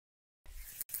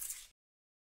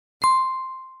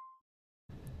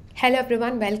Hello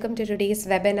everyone, welcome to today's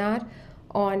webinar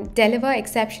on Deliver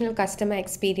Exceptional Customer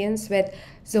Experience with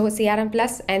Zoho CRM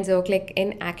Plus and Zoho Cliq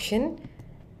in action.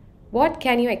 What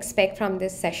can you expect from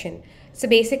this session? So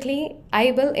basically, I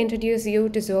will introduce you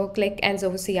to Zoho Cliq and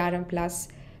Zoho CRM Plus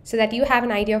so that you have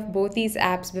an idea of both these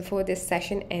apps before this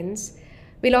session ends.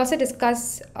 We'll also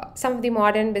discuss some of the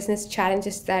modern business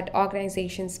challenges that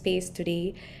organizations face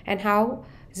today and how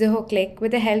Zoho Cliq,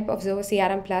 with the help of Zoho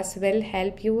CRM Plus, will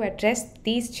help you address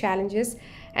these challenges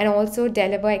and also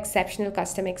deliver exceptional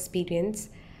customer experience.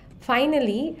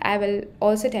 Finally, I will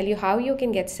also tell you how you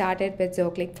can get started with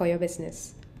Zoho Cliq for your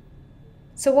business.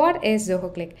 So what is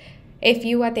Zoho Cliq? If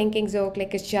you are thinking Zoho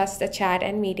Cliq is just a chat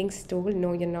and meetings tool,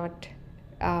 no, you're not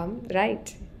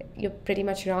right. You're pretty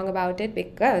much wrong about it,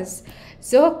 because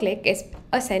Zoho Cliq is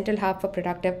a central hub for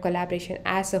productive collaboration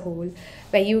as a whole,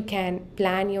 where you can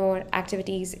plan your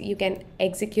activities, you can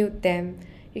execute them,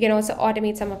 you can also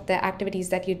automate some of the activities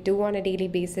that you do on a daily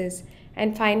basis,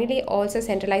 and finally also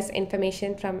centralize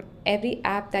information from every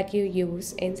app that you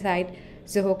use inside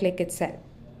Zoho Cliq itself.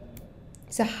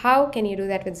 So how can you do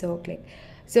that with Zoho Cliq?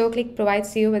 Zoho Cliq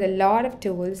provides you with a lot of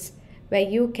tools where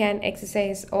you can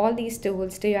exercise all these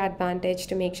tools to your advantage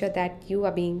to make sure that you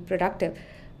are being productive.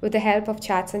 With the help of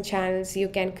chats and channels, you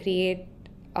can create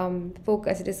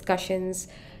focused discussions.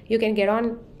 You can get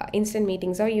on instant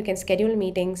meetings, or you can schedule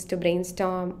meetings to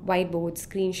brainstorm, whiteboard,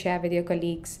 screen share with your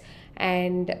colleagues,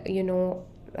 and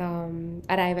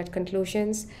arrive at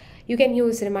conclusions. You can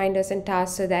use reminders and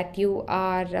tasks so that you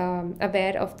are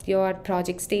aware of your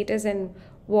project status and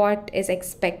what is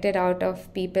expected out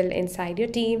of people inside your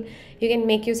team. You can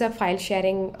make use of file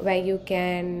sharing, where you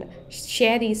can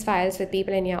share these files with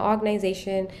people in your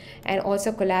organization and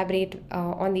also collaborate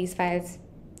on these files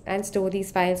and store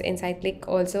these files inside Cliq.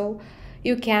 Also,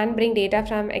 you can bring data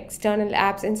from external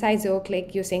apps inside Zoho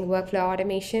Cliq using workflow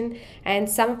automation and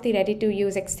some of the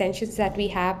ready-to-use extensions that we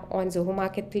have on Zoho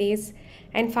Marketplace.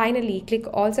 And finally, Cliq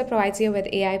also provides you with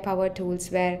AI-powered tools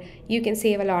where you can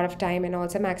save a lot of time and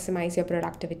also maximize your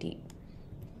productivity.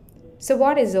 So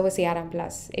what is Zoho CRM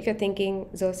Plus? If you're thinking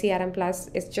Zoho CRM Plus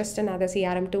is just another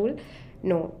CRM tool,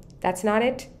 no, that's not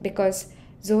it, because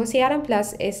Zoho CRM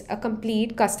Plus is a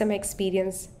complete customer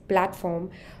experience platform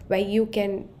where you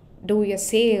can do your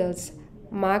sales,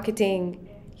 marketing,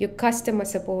 your customer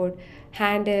support,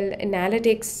 handle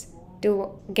analytics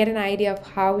to get an idea of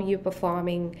how you're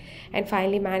performing, and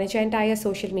finally manage your entire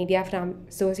social media from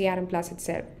Zoho CRM Plus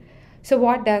itself. So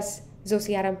what does Zoho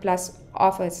CRM Plus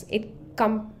offers? It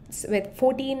comes with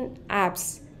 14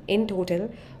 apps in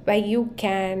total, where you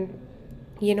can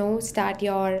start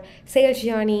your sales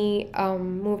journey,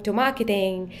 move to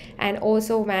marketing, and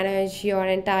also manage your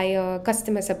entire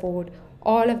customer support.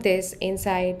 All of this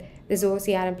inside the Zoho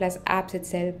CRM Plus apps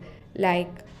itself, like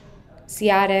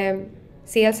CRM,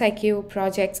 Sales IQ,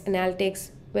 projects, analytics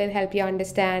will help you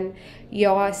understand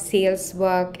your sales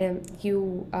work, and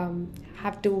you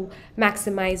have to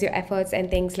maximize your efforts and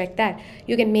things like that.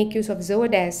 You can make use of Zoho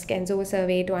Desk and Zoho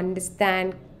Survey to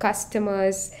understand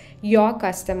customers, your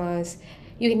customers.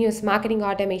 You can use marketing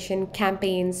automation,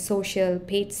 campaigns, social,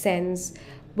 paid sends,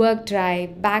 work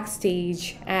drive,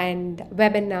 backstage, and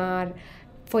webinar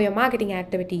for your marketing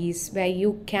activities, where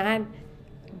you can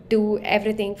do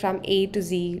everything from A to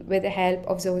Z with the help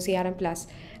of Zoho CRM Plus.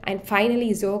 And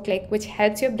finally, Zoho Cliq, which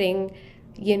helps you bring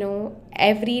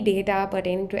every data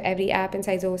pertaining to every app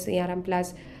inside Zoho CRM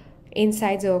Plus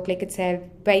inside Zoho Cliq itself,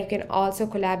 where you can also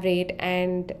collaborate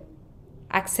and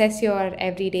access your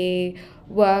everyday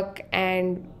work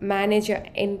and manage your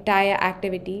entire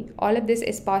activity. All of this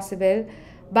is possible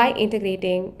by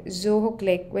integrating Zoho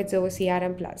Cliq with Zoho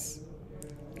CRM Plus.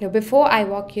 Now, before I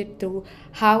walk you through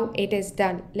how it is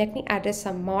done, let me address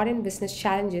some modern business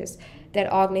challenges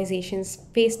that organizations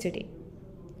face today.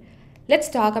 Let's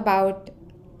talk about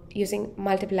using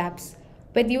multiple apps.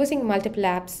 With using multiple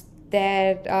apps,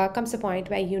 there comes a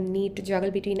point where you need to juggle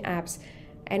between apps.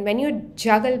 And when you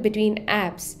juggle between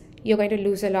apps, you're going to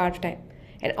lose a lot of time.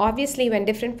 And obviously, when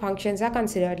different functions are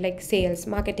considered, like sales,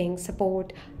 marketing,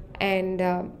 support, and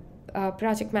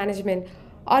project management,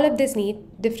 all of this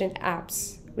need different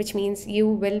apps, which means you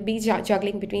will be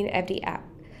juggling between every app.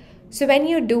 So when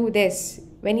you do this,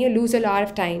 when you lose a lot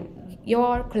of time,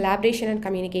 your collaboration and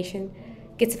communication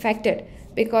gets affected,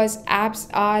 because apps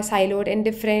are siloed in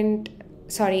different,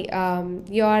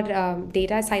 your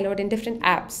data is siloed in different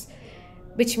apps,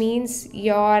 which means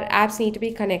your apps need to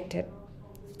be connected.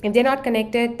 If they're not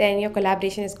connected, then your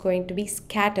collaboration is going to be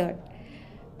scattered.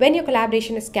 When your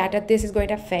collaboration is scattered, this is going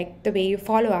to affect the way you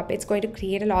follow up. It's going to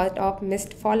create a lot of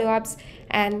missed follow-ups,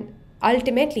 and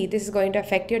ultimately this is going to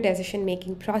affect your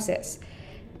decision-making process.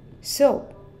 So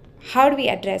How do we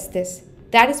address this?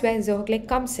 That is where Zoho Cliq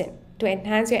comes in to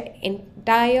enhance your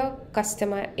entire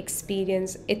customer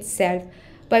experience itself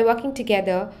by working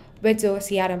together with Zoho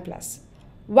CRM Plus.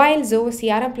 While Zoho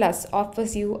CRM Plus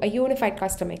offers you a unified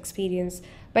customer experience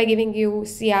by giving you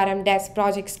CRM desk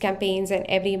projects, campaigns, and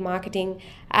every marketing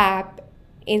app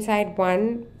inside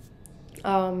one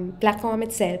platform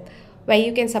itself, where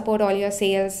you can support all your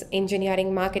sales,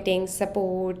 engineering, marketing,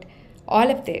 support,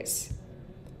 all of this.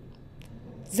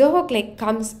 Zoho Cliq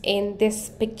comes in this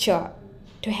picture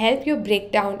to help you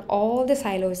break down all the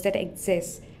silos that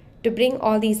exist, to bring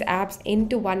all these apps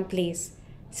into one place,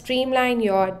 streamline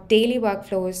your daily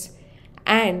workflows,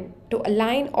 and to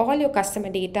align all your customer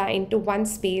data into one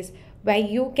space where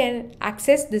you can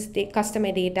access this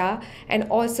customer data and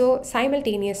also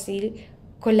simultaneously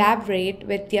collaborate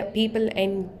with the people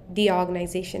in the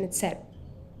organization itself.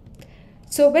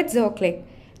 So with Zoho Cliq,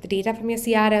 the data from your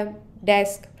CRM,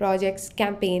 desk, projects,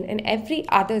 campaign, and every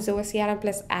other Zoho CRM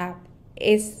Plus app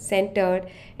is centered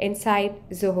inside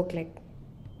Zoho Cliq.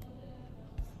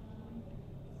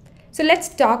 So let's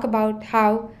talk about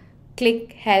how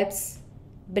Cliq helps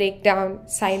break down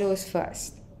silos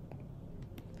first.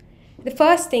 The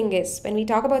first thing is, when we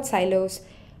talk about silos,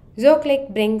 Zoho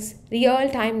Cliq brings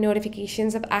real-time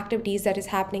notifications of activities that is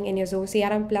happening in your Zoho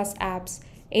CRM Plus apps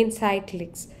inside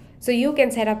Cliq. So you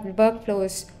can set up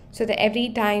workflows so that every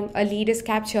time a lead is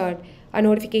captured, a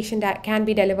notification that can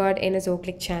be delivered in a Zoho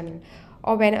Cliq channel,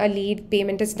 or when a lead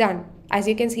payment is done. As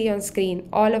you can see on screen,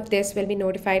 all of this will be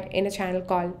notified in a channel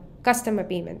called customer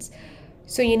payments.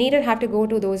 So you needn't have to go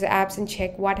to those apps and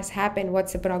check what has happened,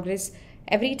 what's the progress.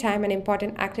 Every time an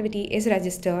important activity is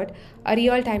registered, a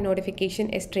real-time notification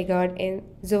is triggered in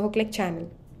Zoho Cliq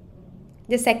channel.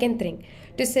 The second thing,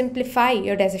 to simplify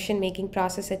your decision-making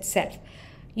process itself,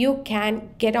 you can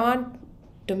get on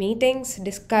to meetings,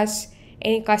 discuss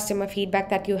any customer feedback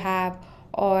that you have,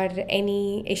 or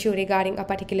any issue regarding a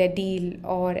particular deal,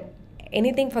 or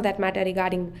anything for that matter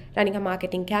regarding running a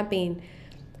marketing campaign.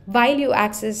 While you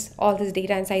access all this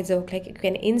data inside Zoho Cliq, you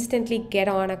can instantly get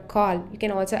on a call. You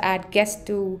can also add guests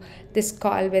to this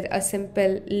call with a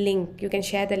simple link. You can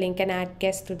share the link and add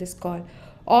guests to this call.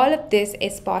 All of this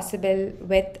is possible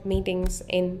with meetings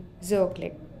in Zoho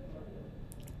Cliq.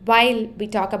 While we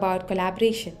talk about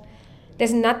collaboration,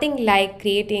 there's nothing like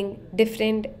creating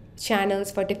different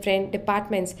channels for different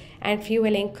departments and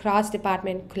fueling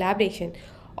cross-department collaboration.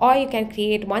 Or you can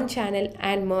create one channel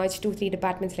and merge 2-3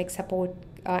 departments like support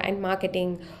and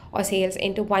marketing or sales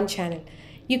into one channel.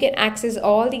 You can access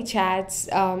all the chats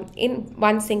in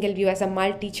one single view as a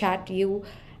multi-chat view,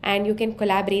 and you can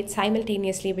collaborate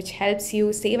simultaneously, which helps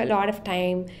you save a lot of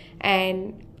time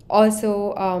and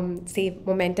also save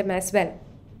momentum as well.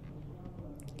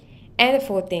 And the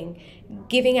fourth thing,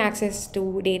 giving access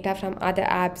to data from other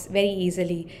apps very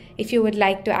easily. If you would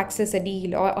like to access a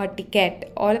deal or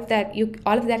ticket, all of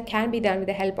that can be done with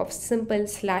the help of simple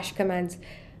slash commands,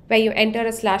 where you enter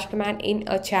a slash command in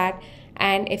a chat,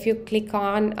 and if you click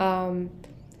on an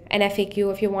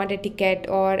FAQ, if you want a ticket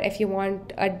or if you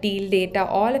want a deal data,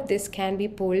 all of this can be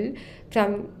pulled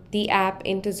from the app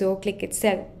into Zoho Cliq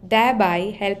itself,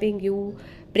 thereby helping you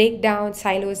break down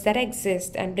silos that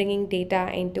exist and bringing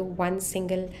data into one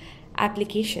single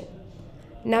application.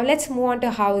 Now let's move on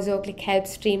to how Zoho Cliq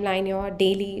helps streamline your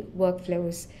daily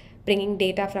workflows, bringing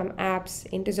data from apps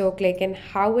into Zoho Cliq, and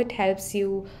how it helps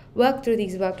you work through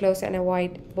these workflows and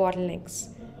avoid bottlenecks.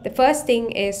 The first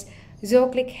thing is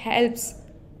Zoho Cliq helps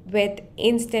with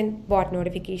instant bot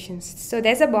notifications. So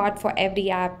there's a bot for every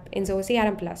app in Zoho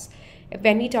CRM Plus.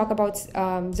 When we talk about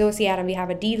Zoho CRM, we have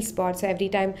a deal spot. So every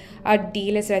time a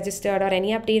deal is registered or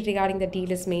any update regarding the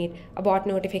deal is made, a bot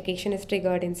notification is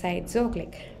triggered inside Zoho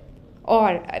Cliq.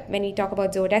 Or when we talk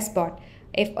about Zoho Desk Bot,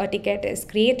 if a ticket is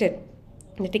created,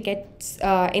 the ticket's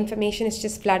information is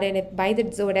just flooded by the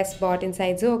Zoho Desk Bot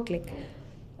inside Zoho Cliq.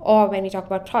 Or when we talk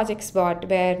about Projects Bot,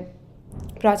 where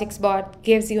Projects Bot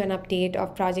gives you an update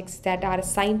of projects that are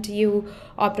assigned to you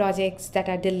or projects that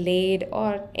are delayed,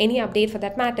 or any update for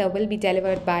that matter will be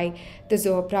delivered by the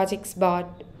Zoho Projects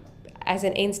Bot as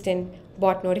an instant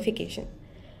bot notification.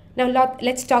 Now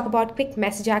let's talk about quick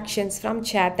message actions from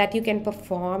chat that you can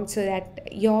perform so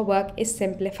that your work is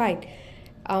simplified.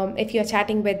 If you're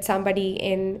chatting with somebody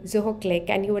in Zoho Cliq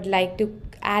and you would like to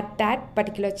add that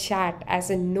particular chat as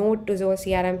a note to Zoho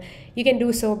CRM, you can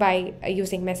do so by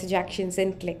using message actions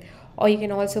in Cliq. Or you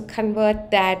can also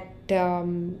convert that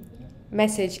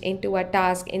message into a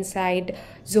task inside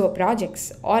Zoho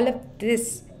Projects. All of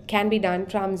this can be done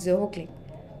from Zoho Cliq.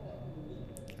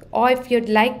 Or if you'd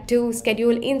like to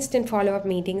schedule instant follow-up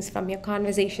meetings from your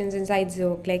conversations inside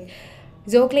Zoho Cliq,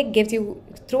 Zoho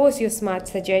Cliq throws you smart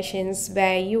suggestions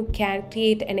where you can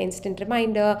create an instant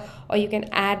reminder, or you can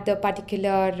add the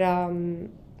particular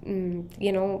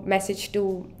message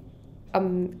to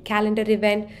a calendar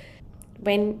event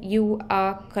when you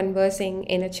are conversing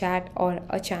in a chat or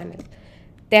a channel,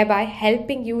 thereby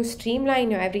helping you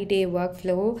streamline your everyday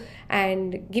workflow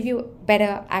and give you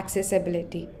better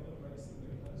accessibility.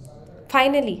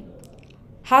 Finally,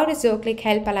 how does Zoho Cliq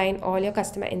help align all your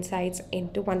customer insights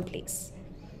into one place?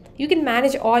 You can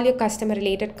manage all your customer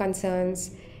related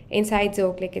concerns inside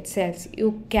Zoho Cliq itself.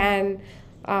 You can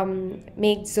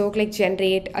make Zoho Cliq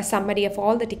generate a summary of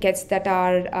all the tickets that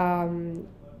are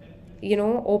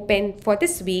open for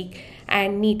this week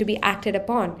and need to be acted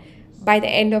upon by the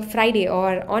end of Friday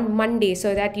or on Monday,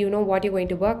 so that you know what you're going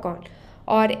to work on,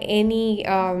 or any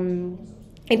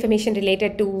information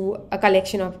related to a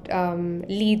collection of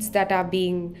leads that are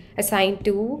being assigned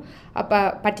to a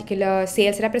particular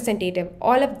sales representative.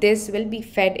 All of this will be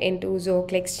fed into Zoho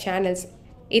Cliq's channels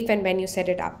if and when you set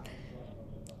it up.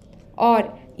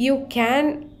 Or you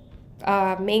can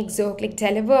make Zoho Cliq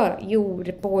deliver you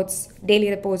reports, daily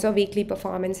reports or weekly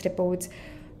performance reports.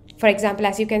 For example,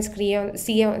 as you can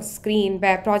see on screen,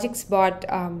 where Projects Bot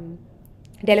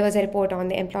delivers a report on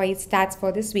the employee stats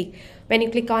for this week. When you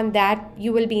click on that,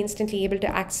 you will be instantly able to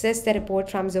access the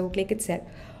report from Zoho Cliq itself.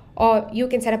 Or you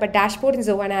can set up a dashboard in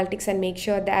Zoho Analytics and make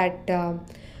sure that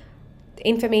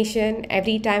information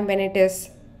every time when it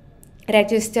is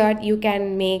registered, you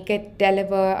can make it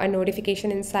deliver a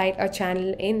notification inside a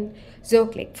channel in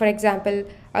Zoho Cliq. For example,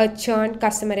 a churn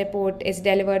customer report is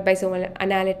delivered by Zoho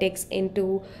Analytics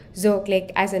into Zoho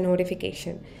Cliq as a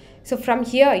notification. So from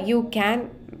here, you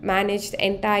can manage the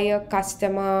entire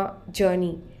customer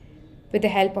journey with the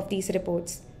help of these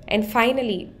reports. And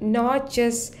finally, not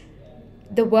just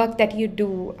the work that you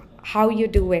do, how you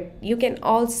do it, you can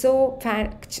also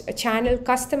channel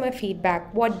customer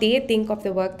feedback, what they think of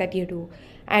the work that you do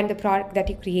and the product that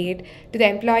you create, to the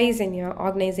employees in your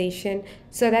organization,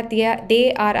 so that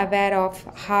they are aware of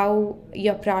how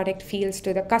your product feels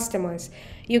to the customers.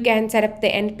 You can set up the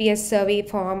NPS survey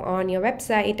form on your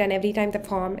website, and every time the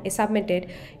form is submitted,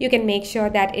 you can make sure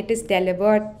that it is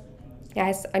delivered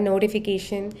as a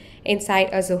notification inside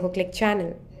a Zoho Cliq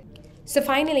channel. So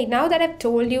finally, now that I've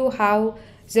told you how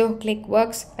Zoho Cliq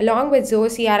works along with Zoho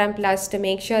CRM Plus to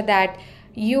make sure that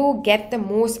you get the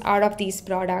most out of these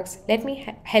products, let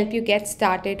me help you get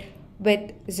started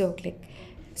with Zoho Cliq.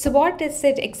 So what is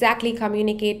it exactly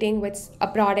communicating with a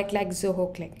product like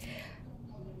Zoho Cliq?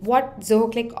 What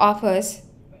Zoho Cliq offers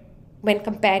when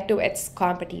compared to its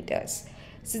competitors.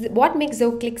 So what makes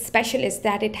Zoho Cliq special is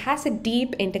that it has a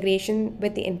deep integration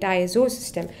with the entire Zoho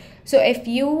system. So if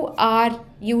you are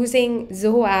using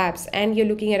Zoho apps and you're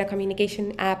looking at a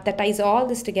communication app that ties all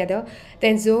this together,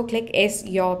 then Zoho Cliq is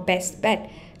your best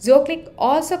bet. Zoho Cliq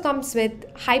also comes with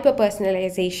hyper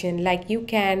personalization, like you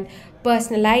can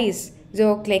personalize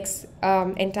Zoho Cliq's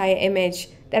entire image.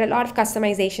 There are a lot of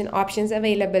customization options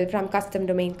available, from custom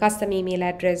domain, custom email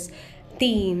address,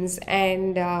 themes,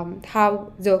 and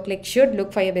how Zoho Cliq should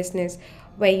look for your business,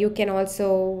 where you can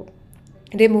also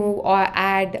remove or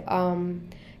add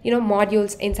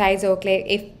modules inside Zoho Cliq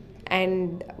if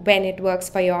and when it works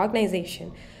for your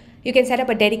organization. You can set up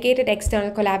a dedicated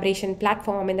external collaboration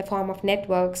platform in the form of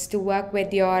networks to work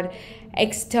with your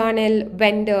external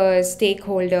vendors,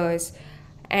 stakeholders,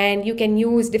 and you can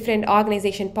use different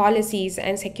organization policies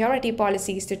and security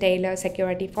policies to tailor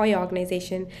security for your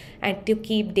organization and to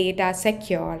keep data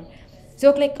secure.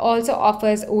 Zoho Cliq also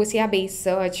offers OCR-based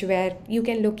search, where you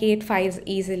can locate files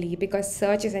easily, because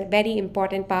search is a very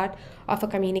important part of a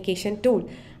communication tool.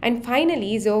 And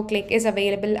finally, Zoho Cliq is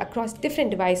available across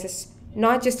different devices,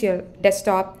 not just your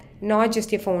desktop, not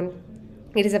just your phone.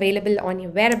 It is available on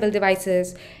your wearable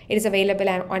devices, it is available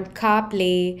on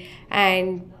CarPlay,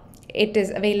 and it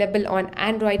is available on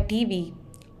Android TV.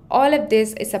 All of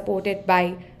this is supported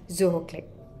by Zoho Cliq.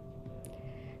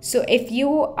 So if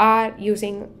you are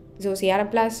using Zoho CRM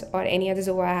Plus or any other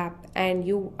Zoho app, and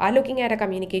you are looking at a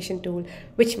communication tool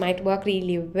which might work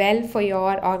really well for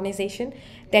your organization,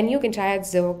 then you can try out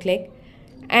Zoho Cliq.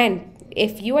 And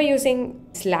if you are using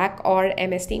Slack or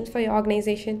MS Teams for your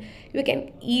organization, you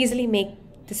can easily make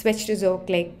the switch to Zoho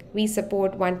Cliq. We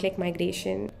support one-click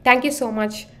migration. Thank you so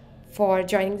much for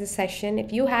joining this session.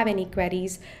 If you have any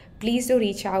queries, please do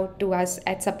reach out to us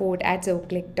at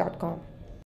support@zohocliq.com.